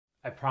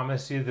I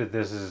promise you that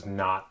this is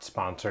not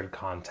sponsored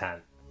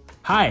content.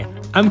 Hi,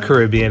 I'm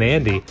Caribbean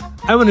Andy.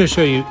 I want to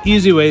show you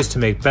easy ways to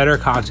make better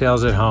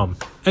cocktails at home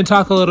and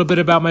talk a little bit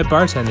about my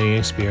bartending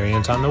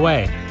experience on the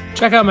way.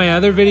 Check out my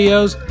other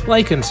videos,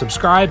 like and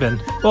subscribe,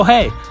 and well,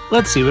 hey,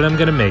 let's see what I'm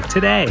going to make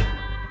today.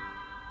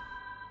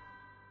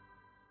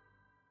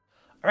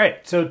 All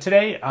right, so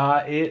today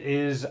it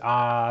is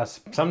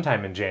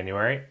sometime in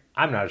January.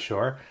 I'm not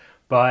sure,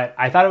 but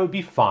I thought it would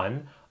be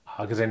fun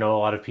because I know a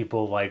lot of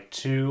people like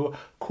to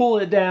cool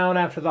it down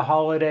after the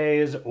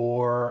holidays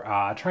or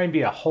try and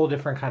be a whole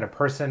different kind of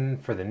person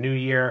for the new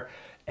year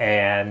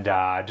and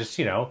just,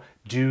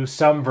 do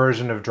some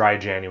version of dry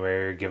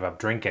January or give up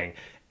drinking.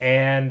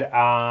 And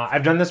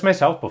I've done this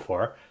myself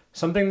before.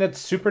 Something that's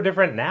super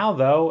different now,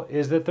 though,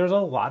 is that there's a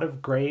lot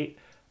of great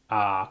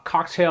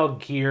cocktail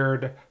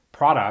geared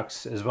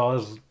products as well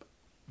as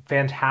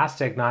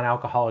fantastic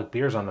non-alcoholic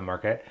beers on the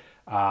market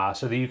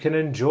so that you can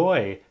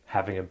enjoy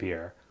having a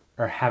beer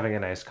or having a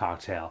nice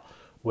cocktail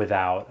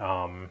without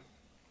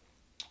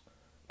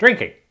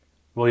drinking.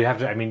 Well, you have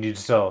to, you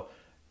still,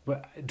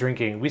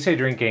 drinking, we say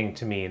drinking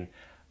to mean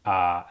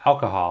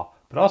alcohol,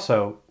 but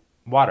also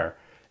water.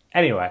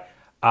 Anyway,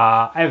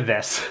 I have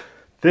this.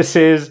 This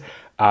is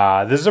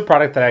a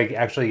product that I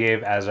actually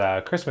gave as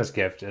a Christmas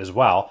gift as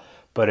well,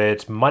 but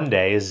it's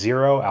Monday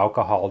Zero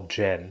Alcohol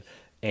Gin.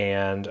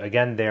 And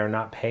again, they're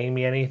not paying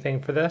me anything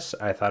for this.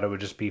 I thought it would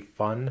just be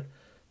fun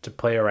to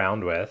play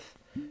around with.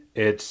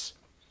 It's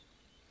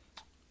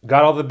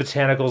got all the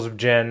botanicals of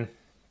gin.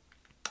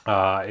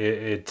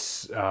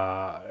 It's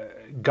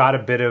got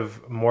a bit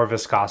of more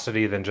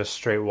viscosity than just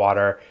straight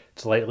water.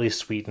 It's lightly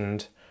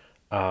sweetened.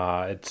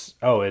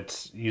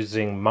 It's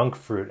using monk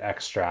fruit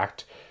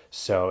extract.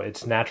 So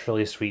it's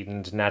naturally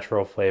sweetened,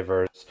 natural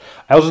flavors.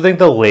 I also think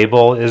the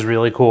label is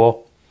really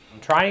cool.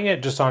 Trying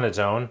it just on its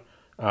own,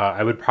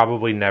 I would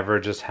probably never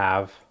just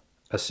have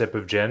a sip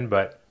of gin,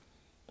 but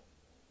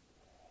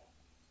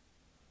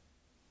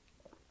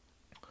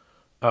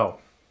oh,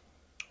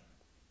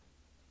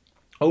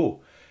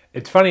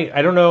 it's funny.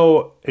 I don't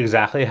know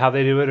exactly how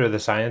they do it or the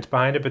science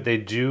behind it, but they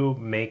do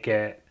make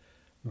it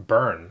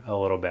burn a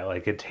little bit.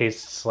 Like it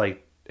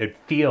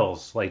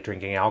feels like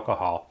drinking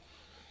alcohol.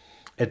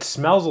 It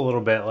smells a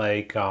little bit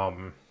like,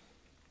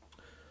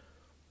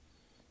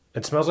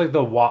 it smells like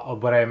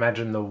what I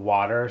imagine the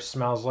water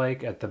smells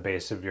like at the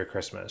base of your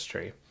Christmas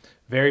tree.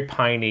 Very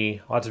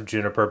piney, lots of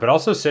juniper, but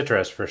also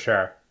citrus for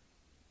sure.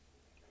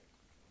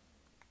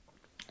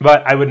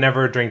 But I would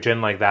never drink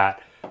gin like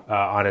that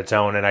on its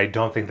own, and I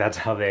don't think that's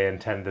how they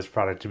intend this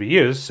product to be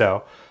used.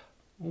 So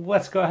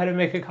let's go ahead and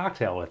make a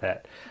cocktail with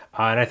it.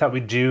 And I thought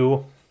we'd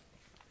do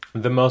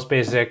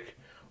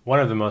one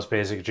of the most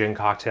basic gin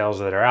cocktails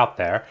that are out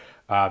there.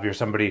 If you're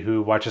somebody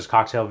who watches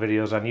cocktail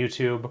videos on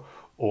YouTube,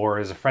 or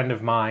is a friend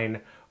of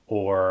mine,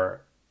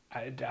 or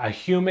a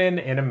human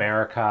in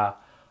America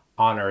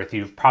on Earth,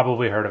 you've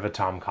probably heard of a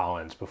Tom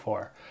Collins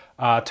before.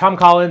 Tom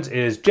Collins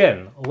is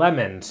gin,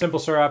 lemon, simple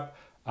syrup,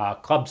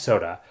 club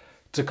soda.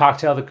 It's a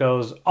cocktail that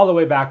goes all the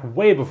way back,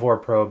 way before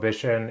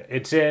Prohibition.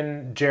 It's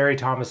in Jerry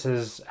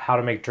Thomas's How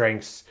to Make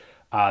Drinks.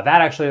 That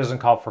actually doesn't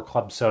call for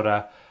club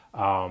soda,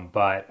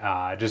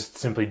 but just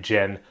simply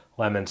gin,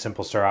 lemon,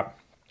 simple syrup.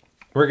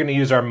 We're going to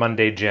use our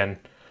Monday gin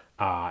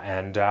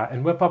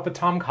and whip up a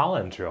Tom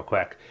Collins real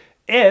quick.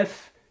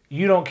 If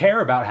you don't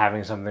care about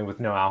having something with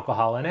no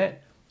alcohol in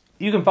it,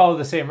 you can follow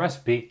the same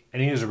recipe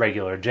and use a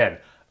regular gin.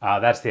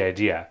 That's the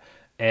idea.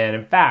 And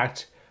in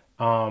fact,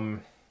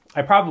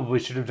 I probably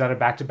should have done a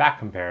back-to-back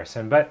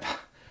comparison, but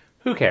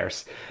who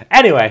cares?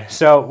 Anyway,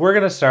 so we're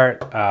going to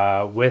start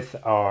with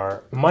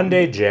our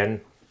Monday gin.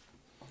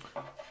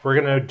 We're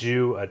going to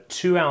do a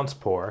 2-ounce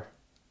pour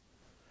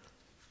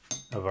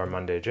of our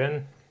Monday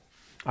gin.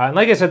 And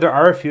like I said, there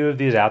are a few of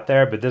these out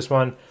there, but this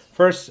one,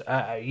 first,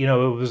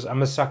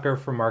 I'm a sucker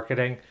for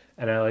marketing,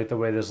 and I like the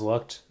way this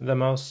looked the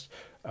most.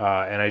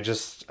 And I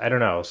don't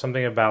know,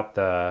 something about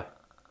the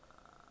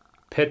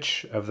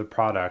pitch of the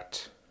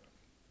product.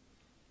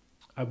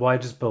 Well, I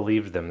just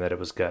believed them that it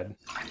was good.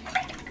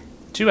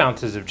 2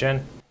 ounces of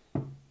gin.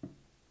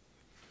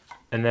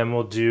 And then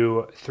we'll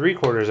do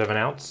 3/4 of an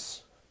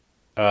ounce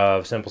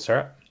of simple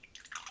syrup.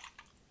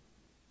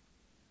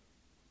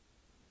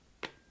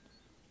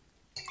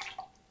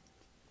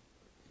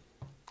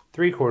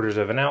 Three-quarters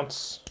of an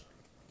ounce.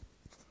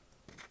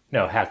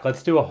 No, heck,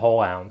 let's do a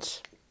whole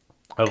ounce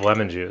of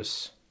lemon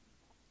juice.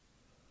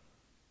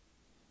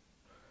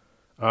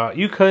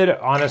 You could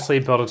honestly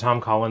build a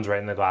Tom Collins right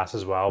in the glass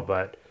as well,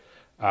 but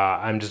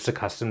I'm just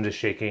accustomed to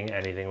shaking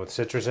anything with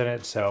citrus in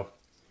it, so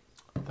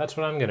that's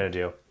what I'm going to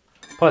do.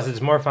 Plus,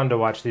 it's more fun to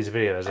watch these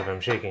videos if I'm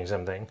shaking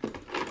something.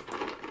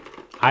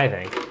 I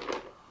think.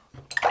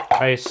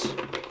 Ice.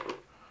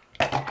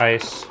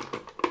 Ice.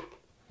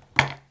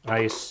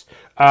 Ice.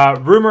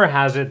 Rumor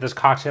has it this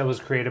cocktail was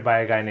created by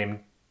a guy named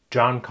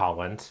John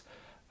Collins,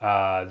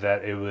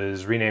 that it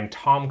was renamed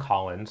Tom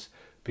Collins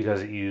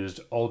because it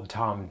used Old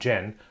Tom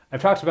gin.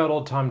 I've talked about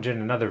Old Tom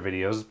gin in other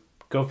videos.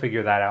 Go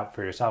figure that out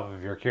for yourself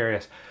if you're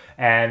curious.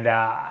 And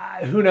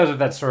who knows if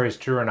that story is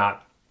true or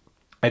not.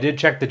 I did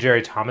check the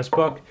Jerry Thomas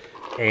book,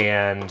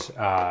 and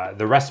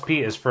the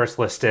recipe is first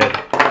listed.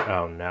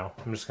 Oh no,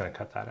 I'm just going to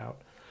cut that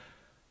out.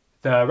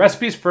 The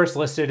recipe is first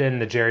listed in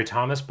the Jerry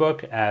Thomas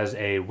book as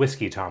a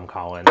whiskey Tom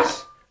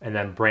Collins, and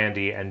then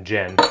brandy and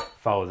gin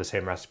follow the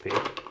same recipe.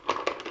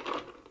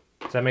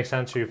 Does that make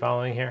sense? Are you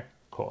following here?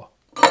 Cool.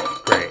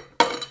 Great.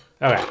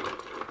 Okay.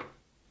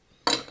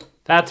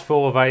 That's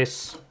full of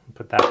ice.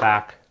 Put that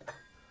back.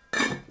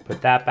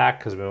 Put that back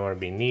because we want to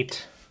be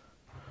neat.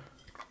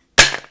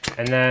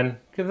 And then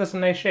give this a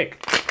nice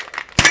shake.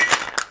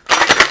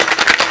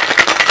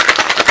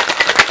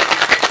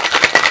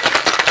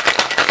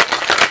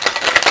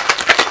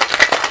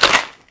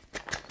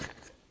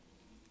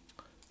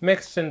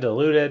 Mixed and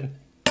diluted.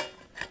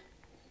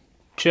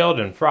 Chilled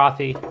and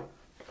frothy.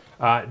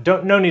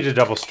 No need to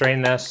double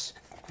strain this.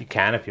 You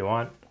can if you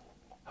want.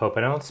 Hope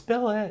I don't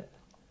spill it.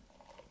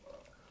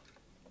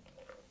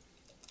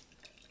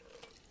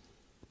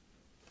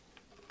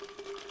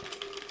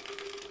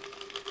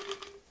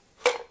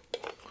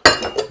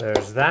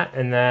 There's that,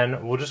 and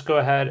then we'll just go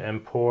ahead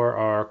and pour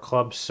our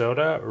club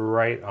soda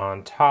right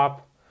on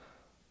top.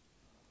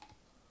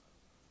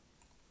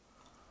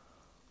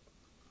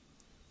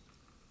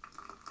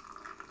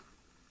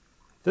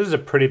 This is a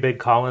pretty big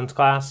Collins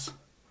glass.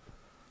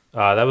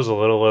 That was a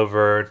little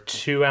over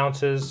 2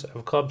 ounces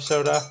of club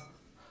soda.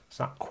 It's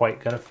not quite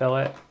gonna fill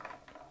it.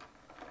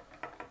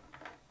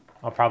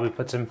 I'll probably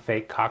put some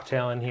fake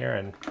cocktail in here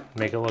and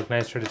make it look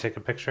nicer to take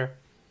a picture.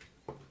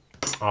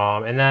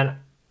 And then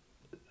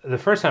the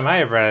first time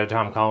I ever had a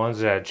Tom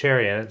Collins, it had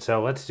cherry in it,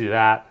 so let's do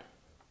that.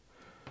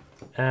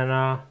 And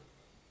I'm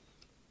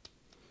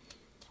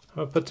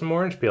gonna put some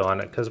orange peel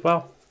on it, because,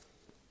 well,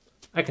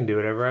 I can do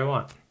whatever I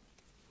want.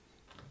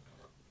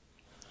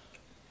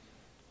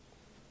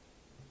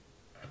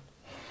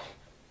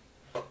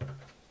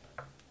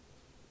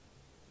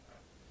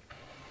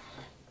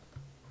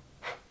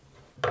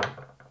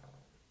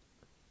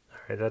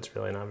 Alright, that's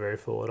really not very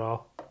full at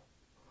all.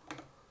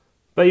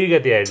 But you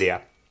get the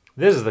idea.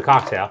 This is the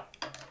cocktail.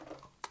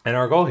 And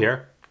our goal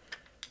here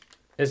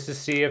is to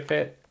see if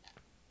it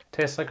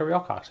tastes like a real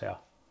cocktail.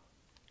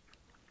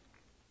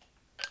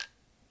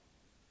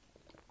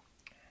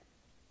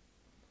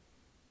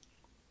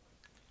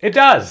 It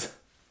does!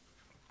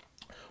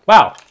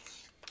 Wow,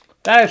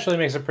 that actually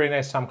makes a pretty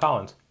nice Tom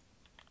Collins.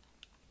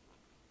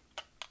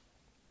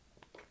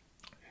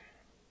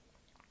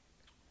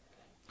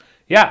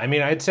 Yeah, I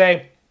mean, I'd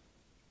say,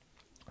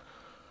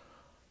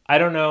 I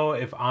don't know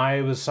if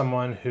I was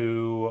someone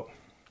who,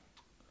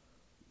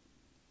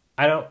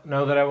 I don't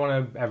know that I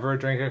want to ever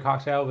drink a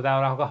cocktail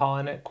without alcohol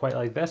in it quite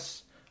like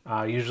this.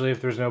 Usually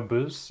if there's no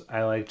booze,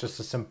 I like just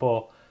a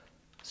simple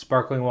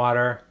sparkling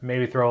water,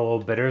 maybe throw a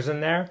little bitters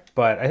in there.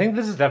 But I think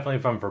this is definitely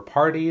fun for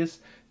parties,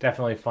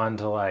 definitely fun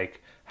to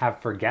like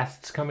have for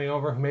guests coming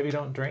over who maybe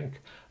don't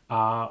drink.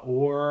 I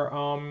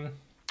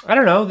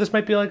don't know, this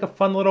might be like a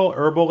fun little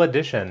herbal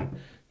addition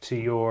to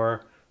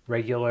your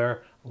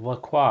regular La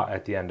Croix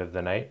at the end of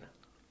the night.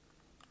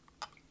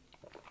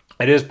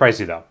 It is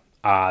pricey though.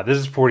 This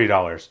is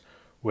 $40,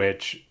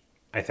 which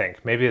I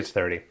think, maybe it's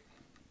 30.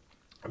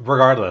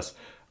 Regardless,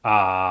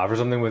 for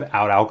something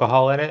without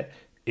alcohol in it,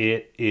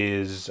 it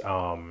is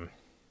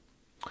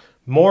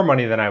more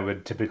money than I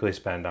would typically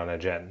spend on a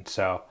gin.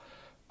 So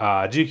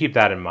do keep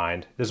that in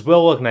mind. This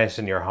will look nice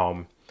in your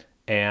home,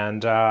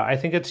 and I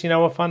think it's,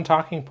 a fun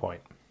talking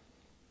point.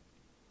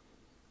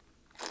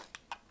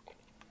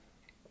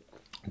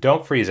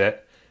 Don't freeze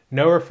it.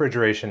 No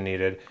refrigeration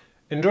needed.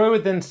 Enjoy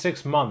within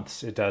 6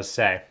 months, it does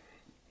say.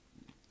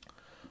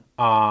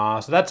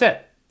 So that's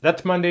it.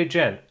 That's Monday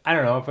Gin. I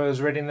don't know, if I was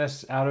rating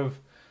this out of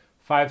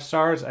 5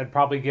 stars, I'd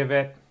probably give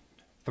it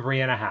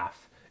 3.5.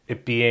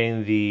 It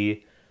being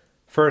the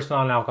first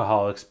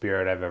non-alcoholic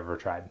spirit I've ever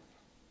tried.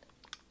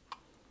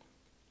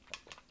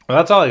 Well,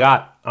 that's all I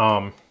got.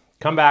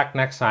 Come back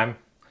next time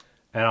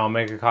and I'll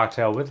make a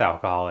cocktail with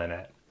alcohol in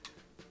it.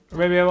 Or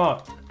maybe I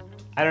won't.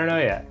 I don't know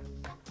yet.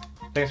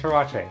 Thanks for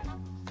watching.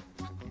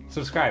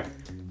 Subscribe.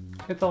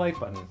 Hit the like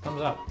button.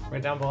 Thumbs up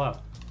right down below.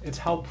 It's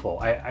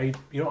helpful.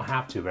 You don't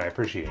have to, but I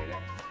appreciate it.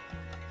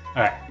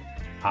 All right.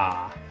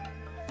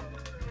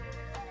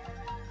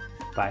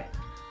 Bye.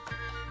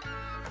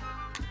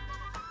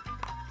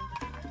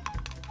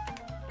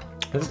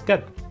 This is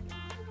good.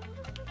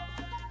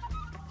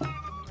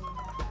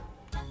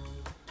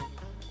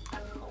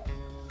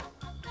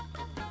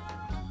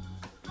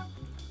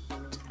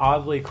 It's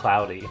oddly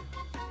cloudy.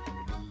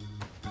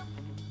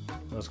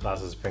 Those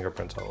glasses,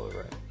 fingerprints all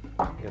over it.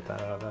 Get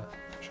that out of the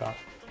shot.